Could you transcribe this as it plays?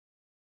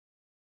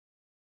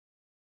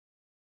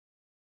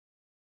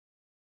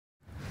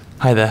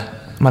Hi there,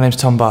 my name's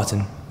Tom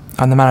Barton.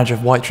 I'm the manager of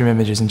Whiteroom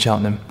Images in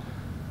Cheltenham.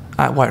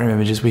 At Whiteroom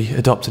Images, we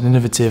adopt an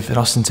innovative and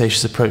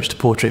ostentatious approach to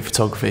portrait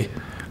photography,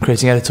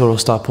 creating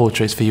editorial-style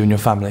portraits for you and your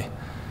family.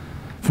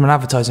 From an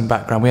advertising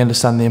background, we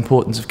understand the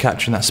importance of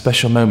capturing that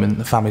special moment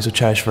that families will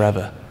cherish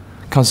forever.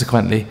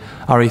 Consequently,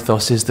 our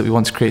ethos is that we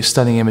want to create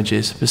stunning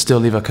images, but still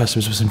leave our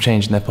customers with some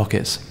change in their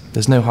pockets.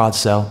 There's no hard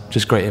sell,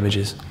 just great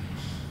images.